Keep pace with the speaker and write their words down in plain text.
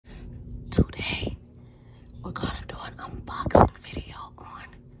Today, we're gonna do an unboxing video on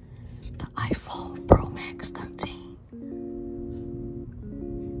the iPhone Pro Max 13.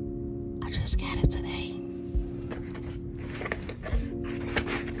 I just got it today.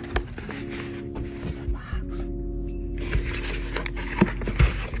 Here's the box.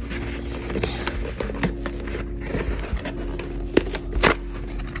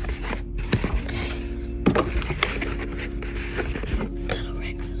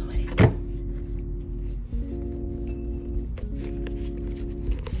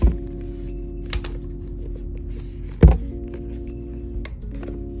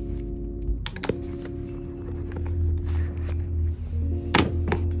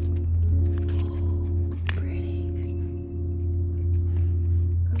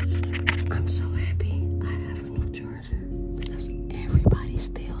 I'm so happy I have a new charger because everybody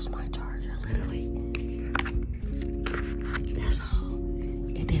steals my charger, literally. That's all.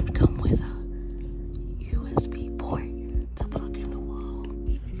 It didn't come with a USB port to plug in the wall.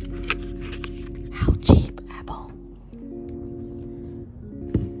 How cheap, Apple.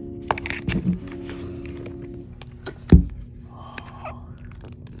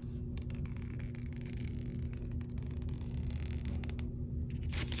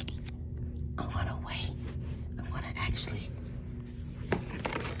 I'm gonna wait. I'm gonna actually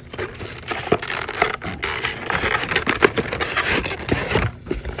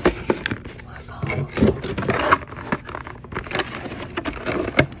my phone.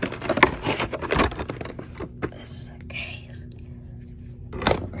 This is the case.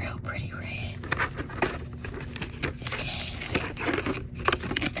 Real pretty red. It came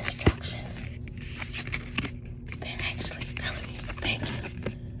with instructions. They're actually telling me thank you.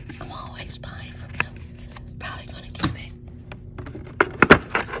 I'm always buying from them. Probably gonna give it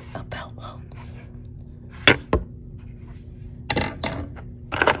a belt loop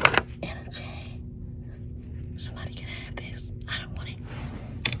and a chain. Somebody can have this. I don't want it.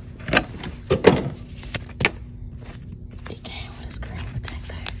 It came with a screen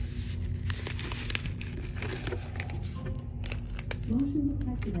protector. Motion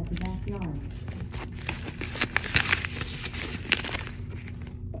detected at the backyard.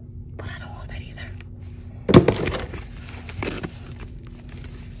 But I don't want that either.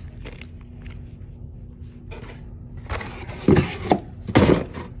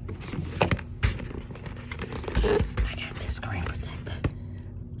 I got this screen protector.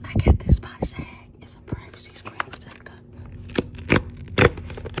 I got this by SAG. It's a privacy screen protector.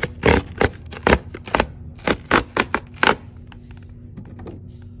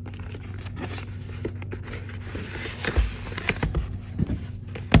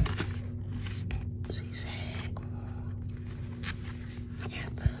 See SAG. I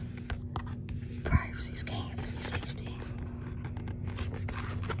got the privacy scan 360.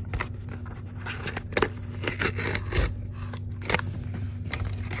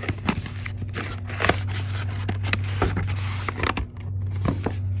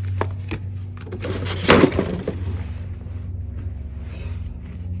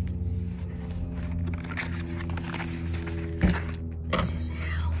 This is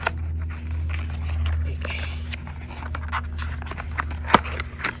how it came.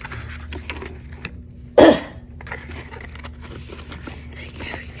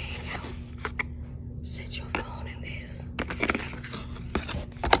 Take everything out. Sit your phone in this.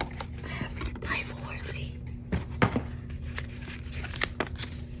 I have life warranty.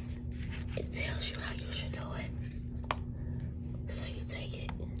 It tells you how you should do it. So you take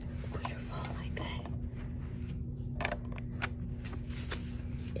it, put your phone like that.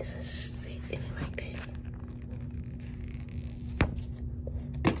 It's a sit in it like this.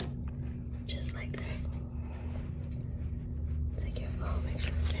 Just like that. Take your phone, make sure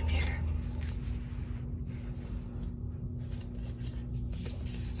it's in here.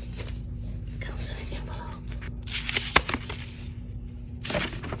 Comes in an envelope.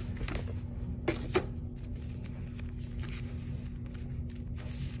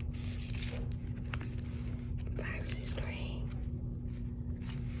 Privacy screen.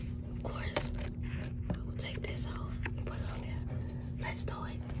 Of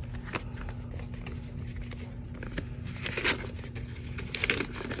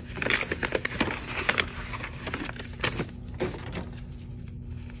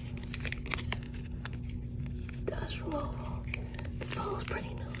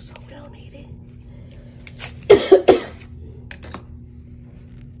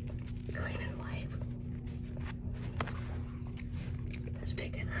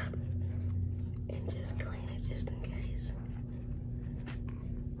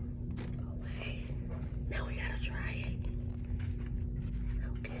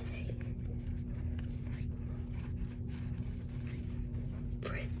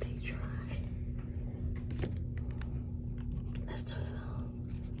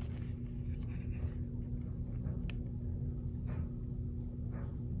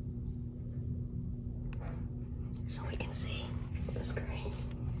so we can see the screen.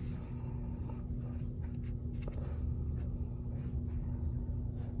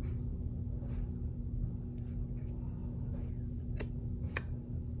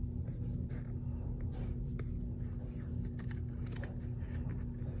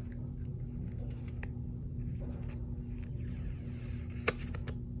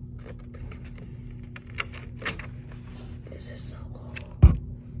 This is so cool.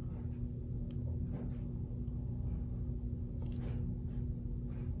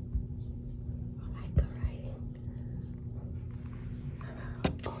 I like the writing.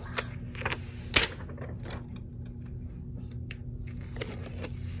 Hola.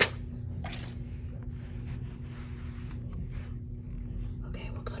 Okay,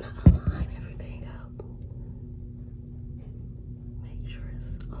 we're gonna align everything up. Make sure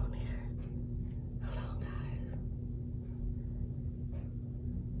it's on there. Hold on, guys.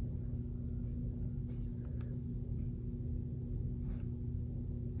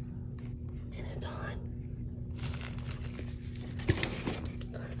 And it's on.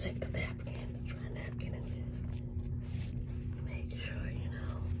 I'm gonna take the napkin, the dry napkin, and just make sure, you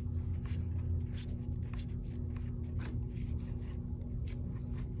know.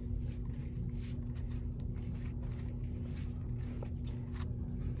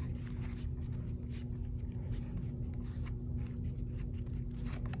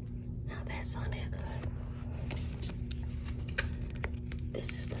 Now that's on there good. This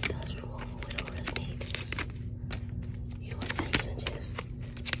is the dust removal. We don't really need this. You would take it and just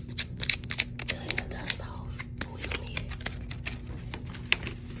clean the dust off. We don't need it.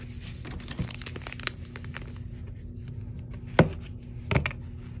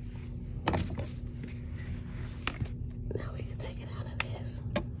 Now we can take it out of this.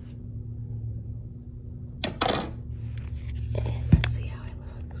 And let's see how it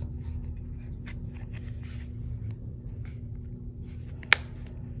looks.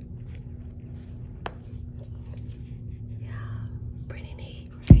 Yeah, pretty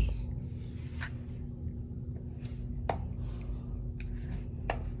neat, right?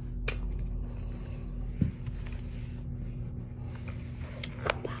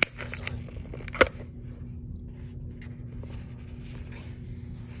 Unbox this one.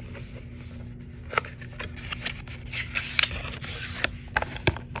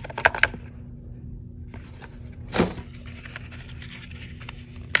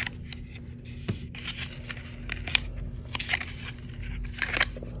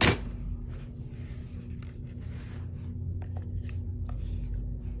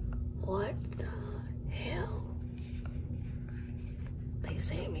 What the hell? They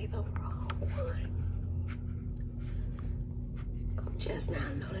sent me the wrong one. I'm just now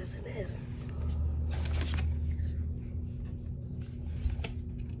noticing this.